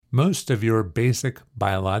Most of your basic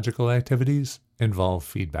biological activities involve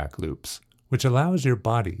feedback loops, which allows your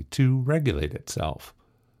body to regulate itself.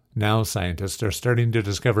 Now scientists are starting to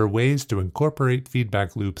discover ways to incorporate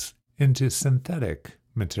feedback loops into synthetic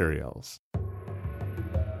materials.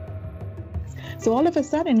 So all of a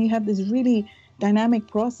sudden you have this really dynamic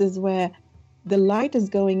process where the light is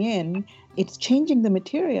going in, it's changing the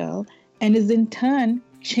material, and is in turn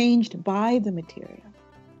changed by the material.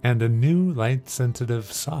 And a new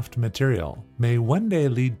light-sensitive soft material may one day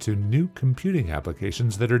lead to new computing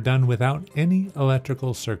applications that are done without any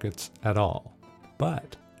electrical circuits at all.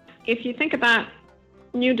 But if you think about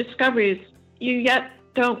new discoveries, you yet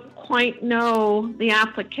don't quite know the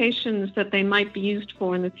applications that they might be used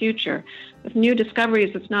for in the future. With new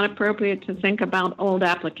discoveries, it's not appropriate to think about old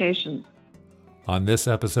applications. On this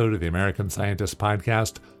episode of the American Scientist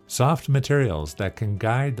Podcast, soft materials that can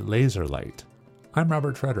guide laser light, I'm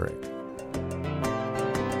Robert Frederick.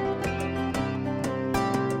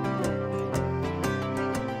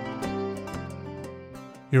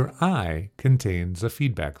 Your eye contains a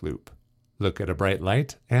feedback loop. Look at a bright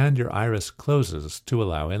light and your iris closes to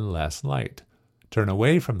allow in less light. Turn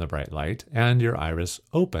away from the bright light and your iris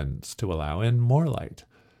opens to allow in more light.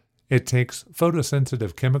 It takes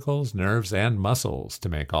photosensitive chemicals, nerves, and muscles to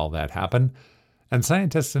make all that happen, and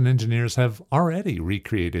scientists and engineers have already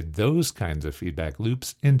recreated those kinds of feedback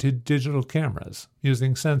loops into digital cameras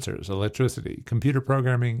using sensors, electricity, computer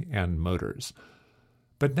programming, and motors.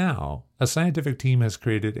 But now, a scientific team has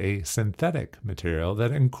created a synthetic material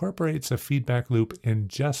that incorporates a feedback loop in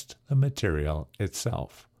just the material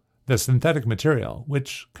itself. The synthetic material,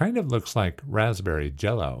 which kind of looks like raspberry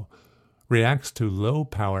jello, reacts to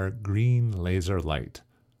low-power green laser light.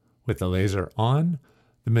 With the laser on,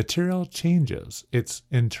 the material changes its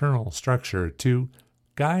internal structure to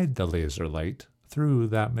guide the laser light through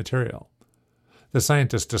that material. The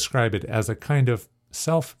scientists describe it as a kind of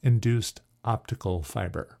self-induced optical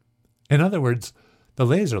fiber. In other words, the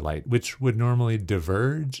laser light, which would normally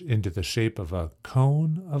diverge into the shape of a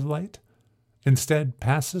cone of light, instead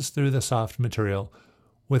passes through the soft material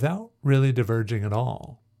without really diverging at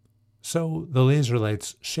all. So the laser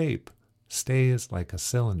light's shape stays like a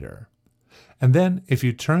cylinder. And then, if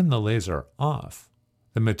you turn the laser off,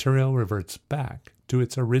 the material reverts back to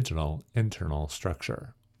its original internal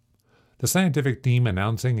structure. The scientific team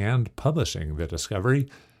announcing and publishing the discovery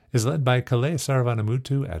is led by Kale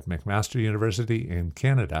Saravanamuthu at McMaster University in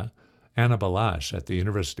Canada, Anna Balash at the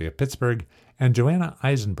University of Pittsburgh, and Joanna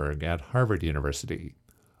Eisenberg at Harvard University.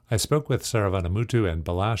 I spoke with Saravanamuthu and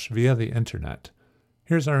Balash via the internet.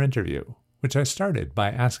 Here's our interview, which I started by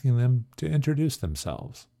asking them to introduce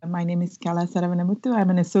themselves. My name is Kala Saravanamuthu. I'm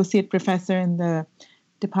an associate professor in the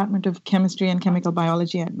Department of Chemistry and Chemical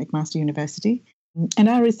Biology at McMaster University. And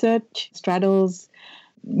our research straddles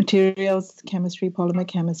materials chemistry, polymer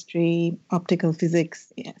chemistry, optical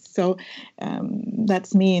physics. Yes. So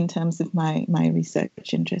that's me in terms of my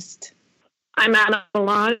research interest. I'm Anna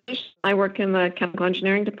Balash. I work in the chemical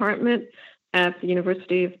engineering department at the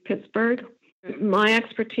University of Pittsburgh. My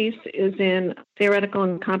expertise is in theoretical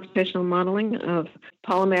and computational modeling of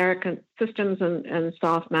polymeric systems and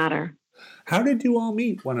soft matter. How did you all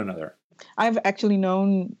meet one another? I've actually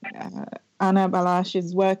known Anna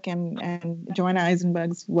Balash's work and Joanna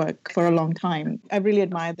Eisenberg's work for a long time. I've really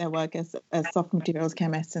admired their work as soft materials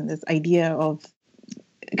chemists, and this idea of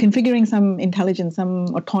configuring some intelligence, some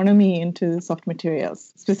autonomy into soft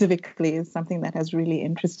materials specifically is something that has really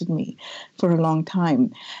interested me for a long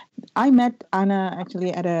time. I met Anna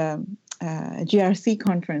actually at a GRC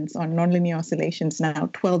conference on nonlinear oscillations now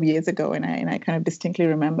 12 years ago, and I kind of distinctly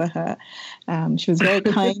remember her. She was very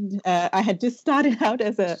kind. I had just started out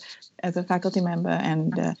as a faculty member,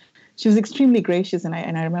 and she was extremely gracious, and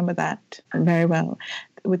I remember that very well.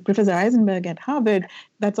 With Professor Eisenberg at Harvard,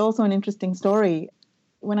 that's also an interesting story.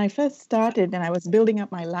 When I first started and I was building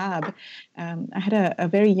up my lab, I had a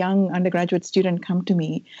very young undergraduate student come to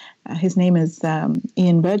me. His name is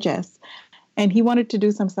Ian Burgess, and he wanted to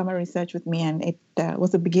do some summer research with me, and it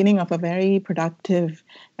was the beginning of a very productive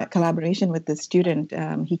collaboration with this student.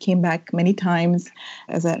 He came back many times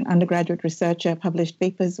as an undergraduate researcher, published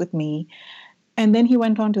papers with me, and then he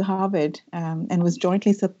went on to Harvard and was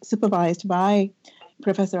jointly supervised by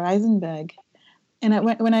Professor Eisenberg. And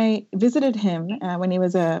when I visited him, when he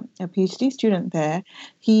was a PhD student there,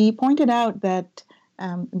 he pointed out that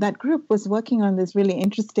that group was working on this really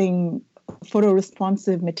interesting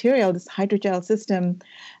photoresponsive material, this hydrogel system.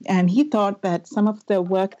 And he thought that some of the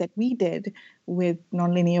work that we did with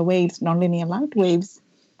nonlinear waves, nonlinear light waves,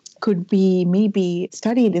 could be maybe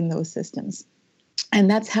studied in those systems. And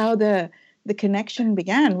that's how the the connection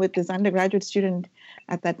began with this undergraduate student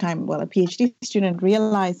at that time, well, a PhD student,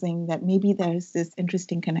 realizing that maybe there's this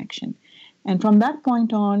interesting connection. And from that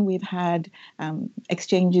point on, we've had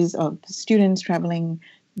exchanges of students traveling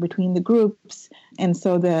between the groups. And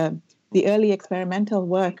so the early experimental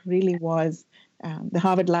work really was the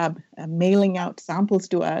Harvard lab mailing out samples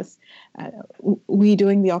to us, we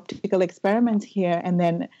doing the optical experiments here, and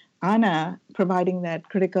then Anna providing that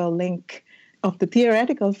critical link of the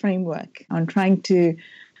theoretical framework on trying to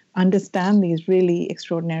understand these really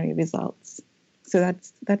extraordinary results. So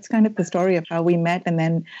that's kind of the story of how we met. And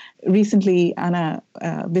then recently Anna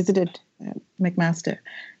visited McMaster.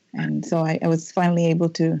 And so I was finally able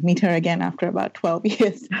to meet her again after about 12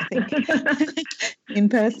 years, I think, in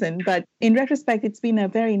person. But in retrospect, it's been a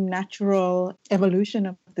very natural evolution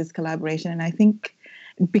of this collaboration. And I think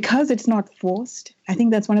because it's not forced, I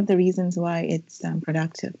think that's one of the reasons why it's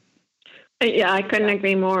productive. Yeah, I couldn't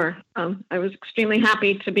agree more. I was extremely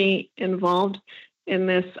happy to be involved in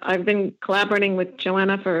this. I've been collaborating with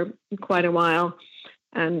Joanna for quite a while,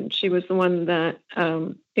 and she was the one that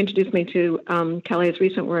introduced me to Kelly's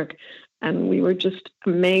recent work, and we were just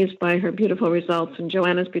amazed by her beautiful results and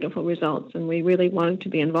Joanna's beautiful results, and we really wanted to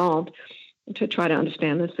be involved to try to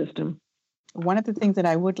understand the system. One of the things that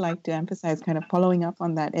I would like to emphasize, kind of following up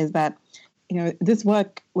on that, is that this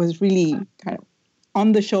work was really kind of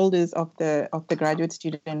on the shoulders of the graduate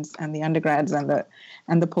students and the undergrads and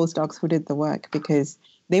the postdocs who did the work, because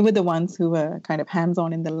they were the ones who were kind of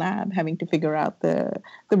hands-on in the lab, having to figure out the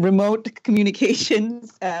remote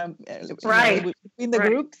communications between the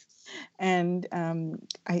groups. And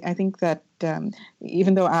I think that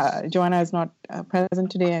even though Joanna is not present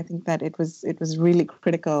today, I think that it was really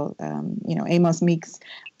critical. Amos Meeks,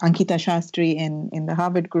 Ankita Shastri in the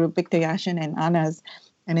Harvard group, Victor Yashin and Anna's,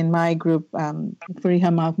 and in my group,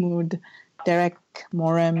 Fariha Mahmood, Derek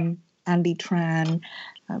Moram, Andy Tran,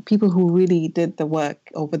 people who really did the work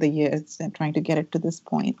over the years and trying to get it to this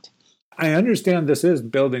point. I understand this is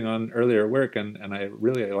building on earlier work, and I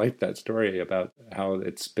really like that story about how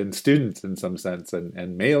it's been students in some sense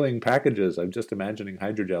and mailing packages. I'm just imagining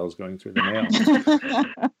hydrogels going through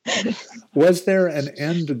the mail. Was there an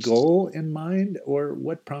end goal in mind, or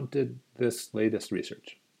what prompted this latest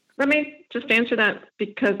research? Let me just answer that,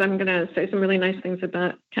 because I'm going to say some really nice things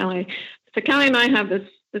about Kelly. So Kelly and I have this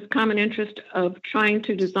common interest of trying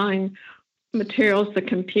to design materials that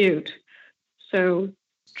compute. So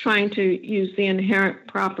trying to use the inherent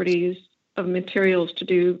properties of materials to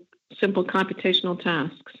do simple computational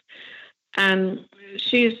tasks. And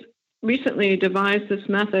she's recently devised this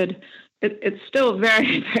method. It's still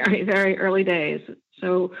very, very, very early days.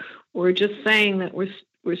 So we're just saying that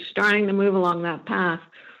we're starting to move along that path.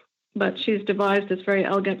 But she's devised this very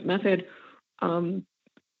elegant method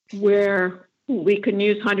where we can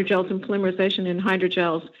use hydrogels and polymerization in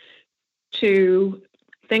hydrogels to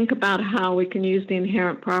think about how we can use the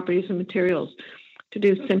inherent properties of materials to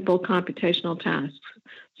do simple computational tasks.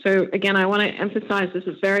 So again, I want to emphasize this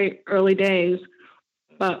is very early days,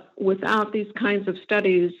 but without these kinds of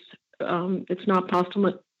studies, it's not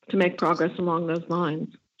possible to make progress along those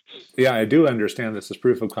lines. Yeah, I do understand this is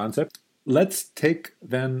proof of concept. Let's take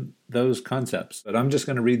then those concepts. But I'm just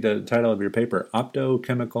going to read the title of your paper.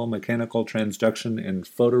 Optochemical mechanical transduction in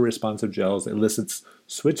photoresponsive gels elicits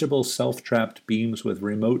switchable self-trapped beams with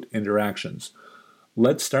remote interactions.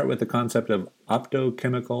 Let's start with the concept of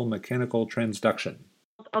optochemical mechanical transduction.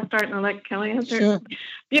 I'll start and I'll let Kelly answer. Sure.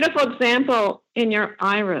 Beautiful example in your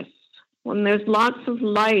iris. When there's lots of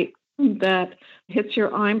light that hits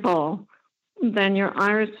your eyeball, then your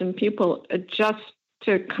iris and pupil adjust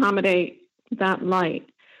to accommodate that light.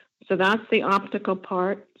 So that's the optical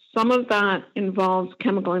part. Some of that involves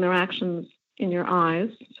chemical interactions in your eyes.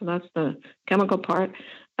 So that's the chemical part.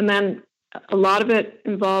 And then a lot of it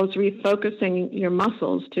involves refocusing your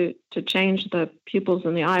muscles to change the pupils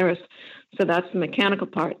in the iris. So that's the mechanical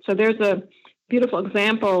part. So there's a beautiful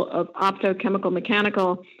example of optochemical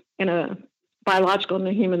mechanical in a biological and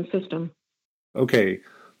a human system. Okay,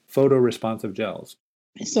 photoresponsive gels.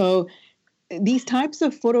 So these types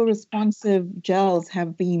of photoresponsive gels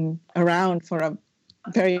have been around for a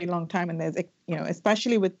very long time, and there's,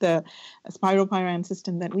 especially with the spiropyran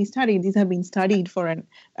system that we studied, these have been studied for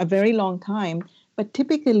a very long time, but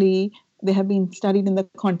typically they have been studied in the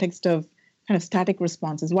context of kind of static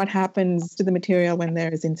responses. What happens to the material when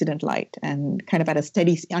there is incident light and kind of at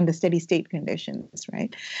under steady state conditions,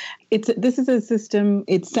 right? This is a system,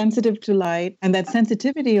 it's sensitive to light, and that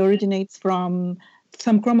sensitivity originates from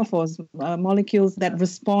some chromophores, molecules that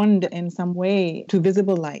respond in some way to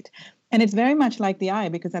visible light. And it's very much like the eye,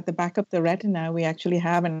 because at the back of the retina, we actually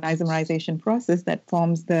have an isomerization process that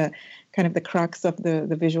forms the kind of the crux of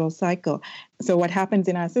the visual cycle. So what happens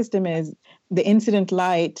in our system is the incident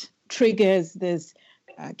light triggers this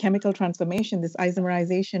chemical transformation, this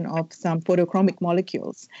isomerization of some photochromic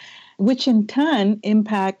molecules, which in turn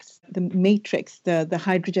impacts the matrix, the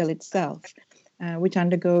hydrogel itself, which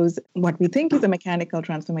undergoes what we think is a mechanical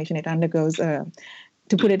transformation. It undergoes,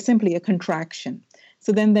 to put it simply, a contraction.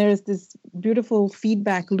 So then there is this beautiful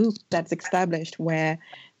feedback loop that's established where,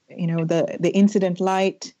 the incident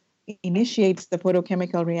light initiates the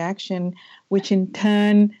photochemical reaction, which in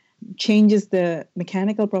turn changes the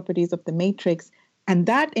mechanical properties of the matrix. And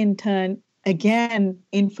that in turn, again,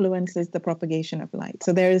 influences the propagation of light.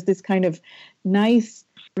 So there is this kind of nice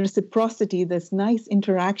reciprocity, this nice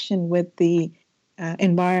interaction with the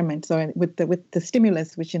environment, so with the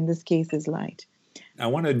stimulus, which in this case is light. I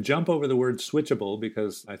want to jump over the word switchable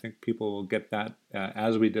because I think people will get that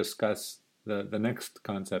as we discuss the next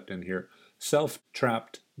concept in here,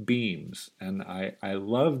 self-trapped beams. And I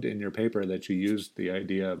loved in your paper that you used the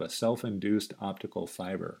idea of a self-induced optical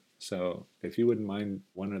fiber. So if you wouldn't mind,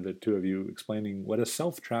 one of the two of you explaining what a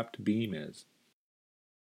self-trapped beam is.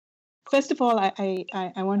 First of all,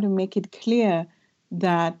 I want to make it clear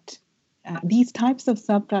that these types of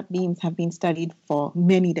self-trapped beams have been studied for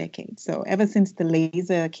many decades. So ever since the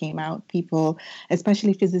laser came out, people,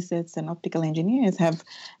 especially physicists and optical engineers, have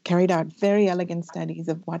carried out very elegant studies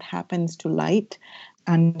of what happens to light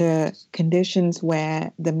under conditions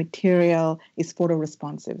where the material is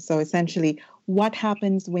photoresponsive. So essentially, what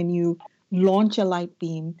happens when you launch a light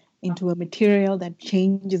beam into a material that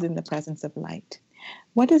changes in the presence of light?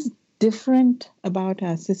 What is different about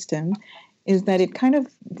our system is that it kind of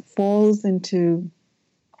falls into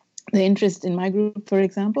the interest in my group, for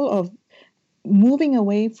example, of moving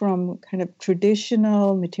away from kind of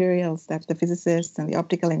traditional materials that the physicists and the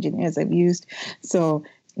optical engineers have used, so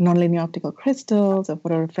nonlinear optical crystals or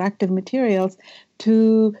photorefractive materials,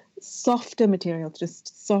 to softer materials,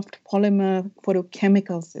 just soft polymer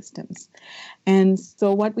photochemical systems. And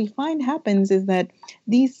so what we find happens is that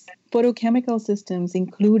these photochemical systems,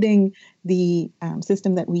 including the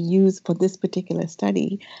system that we use for this particular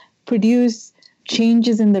study, produce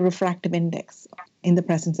changes in the refractive index in the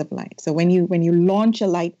presence of light. So when you launch a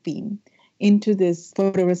light beam into this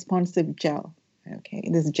photoresponsive gel, okay,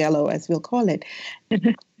 this jello as we'll call it,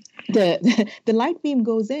 the light beam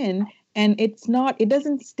goes in and it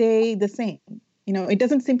doesn't stay the same. It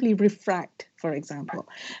doesn't simply refract, for example.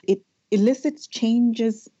 It elicits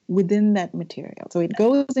changes within that material. So it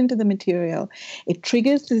goes into the material, it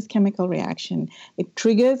triggers this chemical reaction, it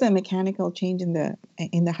triggers a mechanical change in the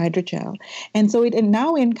hydrogel. And so it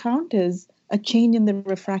now encounters a change in the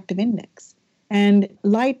refractive index. And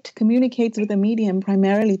light communicates with the medium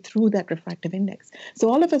primarily through that refractive index. So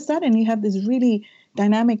all of a sudden you have this really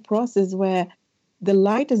dynamic process where the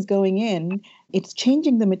light is going in, it's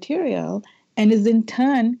changing the material, and is in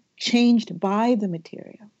turn changed by the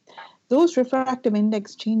material. Those refractive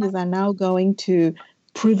index changes are now going to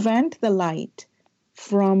prevent the light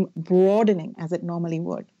from broadening as it normally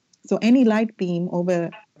would. So any light beam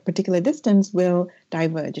over a particular distance will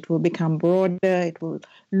diverge. It will become broader. It will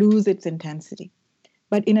lose its intensity.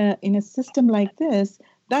 But in a system like this,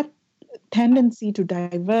 that tendency to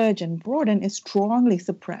diverge and broaden is strongly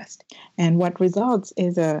suppressed. And what results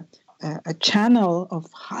is a channel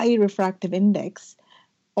of high refractive index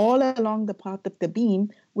all along the path of the beam,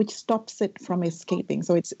 which stops it from escaping.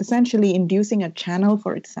 So it's essentially inducing a channel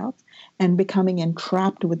for itself and becoming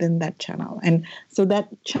entrapped within that channel. And so that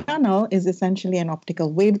channel is essentially an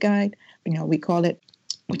optical waveguide, we call it,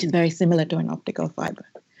 which is very similar to an optical fiber.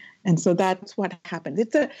 And so that's what happens.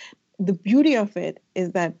 The beauty of it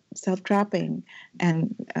is that self-trapping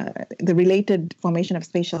and the related formation of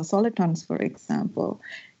spatial solitons, for example,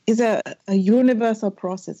 is a universal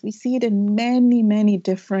process. We see it in many, many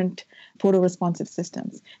different photoresponsive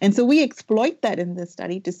systems. And so we exploit that in this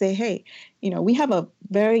study to say, hey, we have a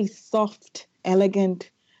very soft, elegant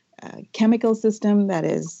chemical system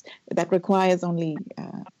that requires only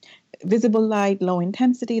visible light, low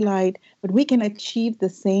intensity light, but we can achieve the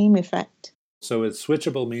same effect. So it's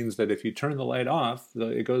switchable means that if you turn the light off,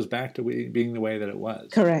 it goes back to being the way that it was.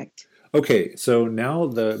 Correct. Okay, so now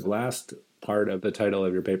the last part of the title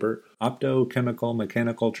of your paper, Optochemical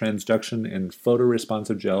Mechanical Transduction in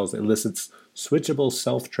Photoresponsive Gels Elicits Switchable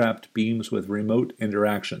Self-Trapped Beams with Remote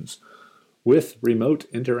Interactions. With remote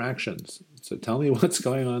interactions. So tell me what's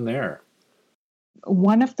going on there.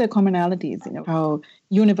 One of the commonalities, how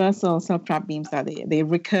universal self-trapped beams are, they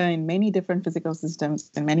recur in many different physical systems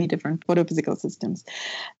and many different photophysical systems.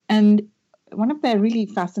 And one of their really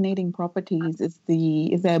fascinating properties is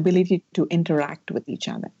the ability to interact with each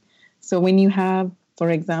other. So when you have, for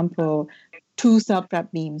example, two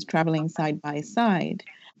self-trap beams traveling side by side,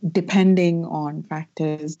 depending on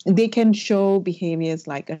factors, they can show behaviors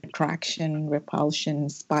like attraction, repulsion,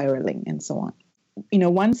 spiraling, and so on.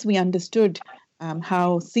 Once we understood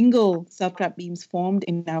how single self-trap beams formed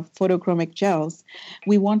in our photochromic gels,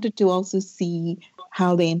 we wanted to also see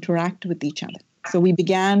how they interact with each other. So we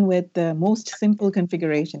began with the most simple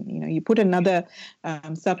configuration. You put another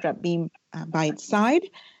self-trap beam by its side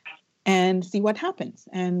and see what happens.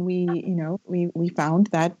 And we found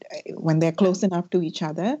that when they're close enough to each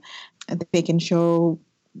other, they can show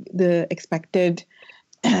the expected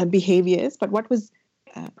behaviors. But what was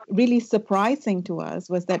really surprising to us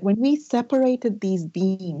was that when we separated these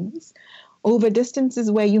beams over distances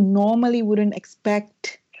where you normally wouldn't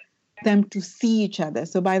expect them to see each other.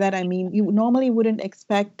 So by that, I mean, you normally wouldn't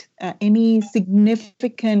expect any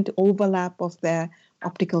significant overlap of their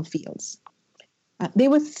optical fields. They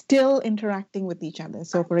were still interacting with each other.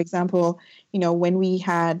 So for example, when we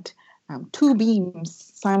had two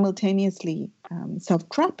beams simultaneously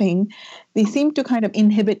self-trapping, they seemed to kind of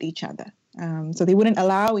inhibit each other. So they wouldn't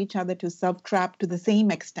allow each other to self-trap to the same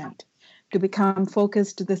extent, to become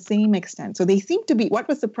focused to the same extent. So they seemed to be, what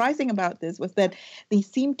was surprising about this was that they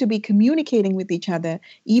seemed to be communicating with each other,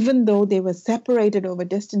 even though they were separated over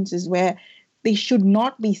distances where they should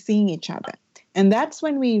not be seeing each other. And that's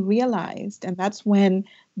when we realized, and that's when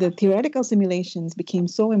the theoretical simulations became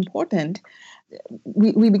so important,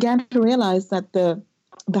 we began to realize that the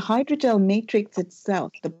hydrogel matrix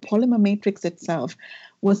itself, the polymer matrix itself,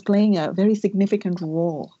 was playing a very significant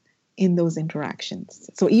role in those interactions.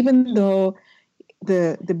 So even though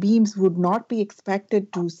the beams would not be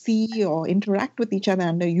expected to see or interact with each other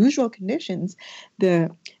under usual conditions, the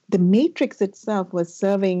matrix itself was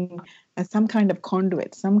serving as some kind of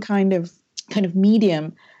conduit, some kind of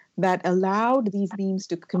medium that allowed these beams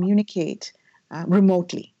to communicate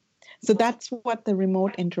remotely. So that's what the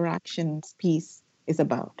remote interactions piece is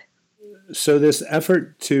about. So this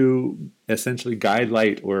effort to essentially guide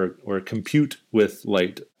light or compute with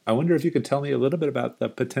light, I wonder if you could tell me a little bit about the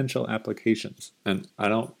potential applications. And I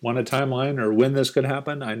don't want a timeline or when this could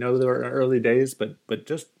happen. I know there are early days, but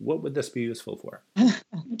just what would this be useful for?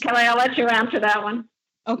 Kelly, I'll let you answer that one.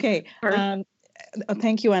 Okay.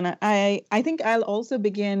 Thank you, Anna. I think I'll also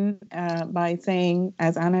begin by saying,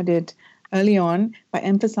 as Anna did early on, by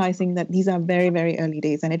emphasizing that these are very, very early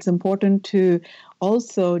days. And it's important to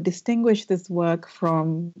also distinguish this work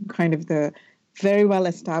from kind of the very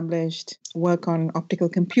well-established work on optical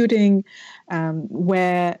computing,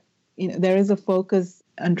 where there is a focus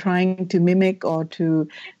on trying to mimic or to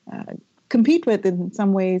compete with, in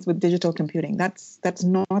some ways, with digital computing. That's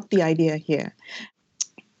not the idea here.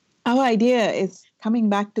 Our idea is coming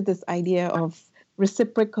back to this idea of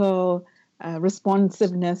reciprocal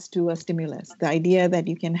responsiveness to a stimulus, the idea that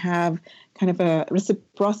you can have kind of a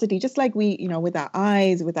reciprocity, just like we, with our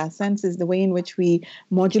eyes, with our senses, the way in which we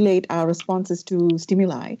modulate our responses to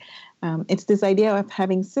stimuli. It's this idea of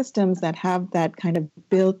having systems that have that kind of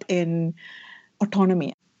built-in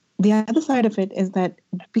autonomy. The other side of it is that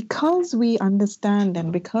because we understand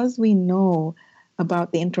and because we know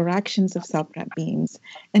about the interactions of self-trap beams.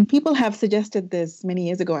 And people have suggested this many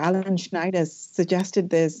years ago. Alan Schneider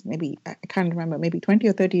suggested this, maybe, I can't remember, maybe 20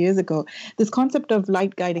 or 30 years ago, this concept of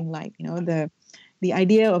light guiding light, the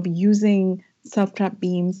idea of using self-trap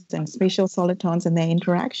beams and spatial solitons and their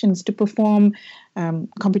interactions to perform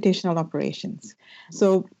computational operations.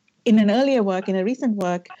 So in an earlier work, in a recent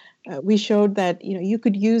work, we showed that you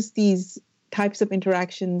could use these types of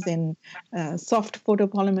interactions in soft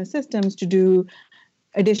photopolymer systems to do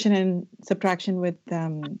addition and subtraction with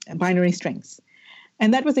binary strings.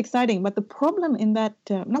 And that was exciting. But the problem in that,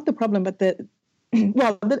 not the problem, but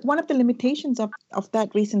one of the limitations of that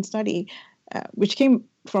recent study, which came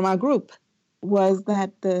from our group, was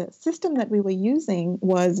that the system that we were using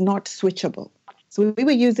was not switchable. So we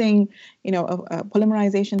were using, a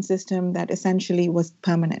polymerization system that essentially was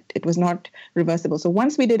permanent. It was not reversible. So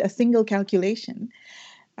once we did a single calculation,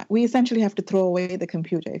 we essentially have to throw away the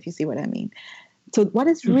computer, if you see what I mean. So what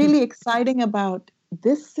is really exciting about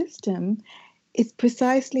this system is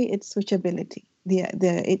precisely its switchability.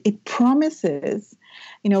 It promises,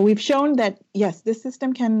 we've shown that, yes, this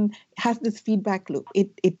system has this feedback loop.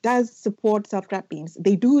 It does support self-trap beams.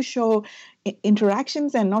 They do show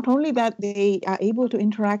interactions, and not only that, they are able to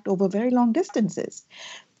interact over very long distances.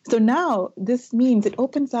 So now this means it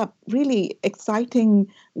opens up really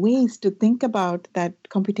exciting ways to think about that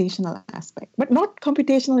computational aspect, but not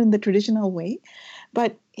computational in the traditional way,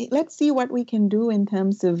 But let's see what we can do in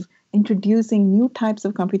terms of introducing new types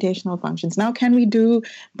of computational functions. Now, can we do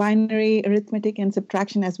binary arithmetic and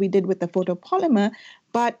subtraction as we did with the photopolymer?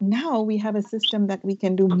 But now we have a system that we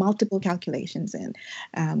can do multiple calculations in.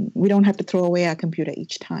 We don't have to throw away our computer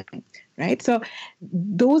each time, right? So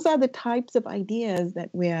those are the types of ideas that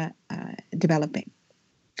we're developing.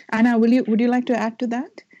 Anna, would you like to add to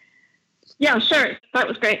that? Yeah, sure. That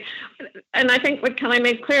was great. And I think what Kelly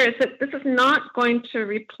made clear is that this is not going to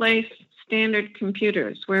replace standard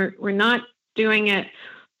computers. We're not doing it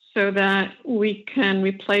so that we can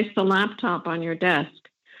replace the laptop on your desk.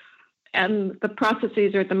 And the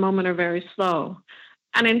processes at the moment are very slow.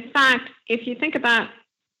 And in fact, if you think about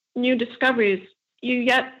new discoveries, you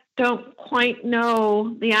yet don't quite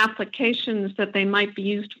know the applications that they might be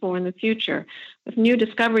used for in the future. With new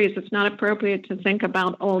discoveries, it's not appropriate to think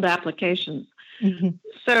about old applications. Mm-hmm.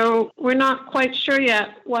 So we're not quite sure yet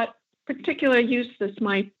what particular use this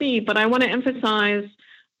might be, but I want to emphasize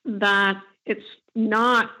that it's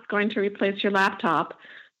not going to replace your laptop.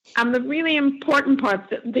 And the really important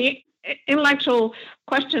part, the intellectual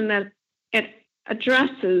question that it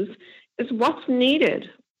addresses is what's needed.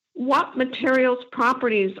 What materials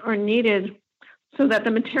properties are needed so that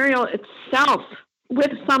the material itself,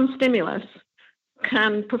 with some stimulus,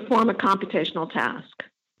 can perform a computational task.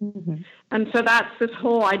 Mm-hmm. And so that's this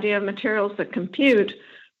whole idea of materials that compute,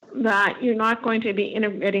 that you're not going to be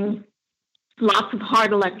integrating lots of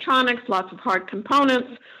hard electronics, lots of hard components,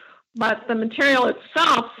 but the material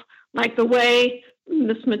itself, like the way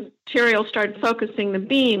this material started focusing the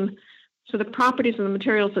beam, so the properties of the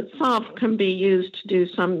materials itself can be used to do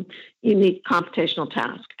some unique computational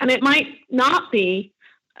task. And it might not be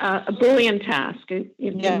a Boolean task.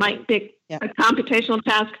 It might be a computational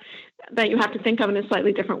task that you have to think of in a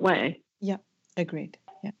slightly different way. Yeah, agreed.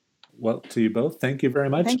 Yeah. Well, to you both, thank you very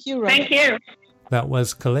much. Thank you, Robert. Thank you. That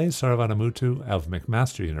was Kalei Sarvanamutu of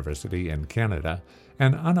McMaster University in Canada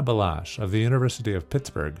and Anna Balazs of the University of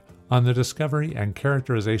Pittsburgh on the discovery and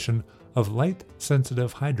characterization of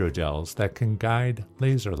light-sensitive hydrogels that can guide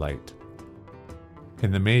laser light.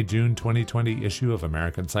 In the May-June 2020 issue of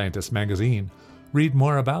American Scientist magazine, read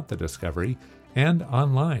more about the discovery, and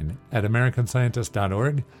online at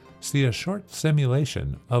americanscientist.org, see a short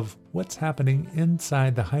simulation of what's happening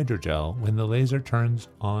inside the hydrogel when the laser turns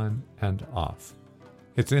on and off.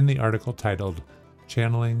 It's in the article titled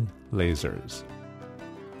Channeling Lasers.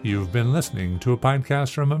 You've been listening to a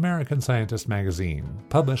podcast from American Scientist magazine,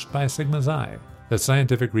 published by Sigma Xi, the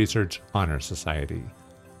Scientific Research Honor Society.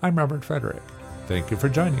 I'm Robert Frederick. Thank you for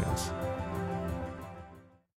joining us.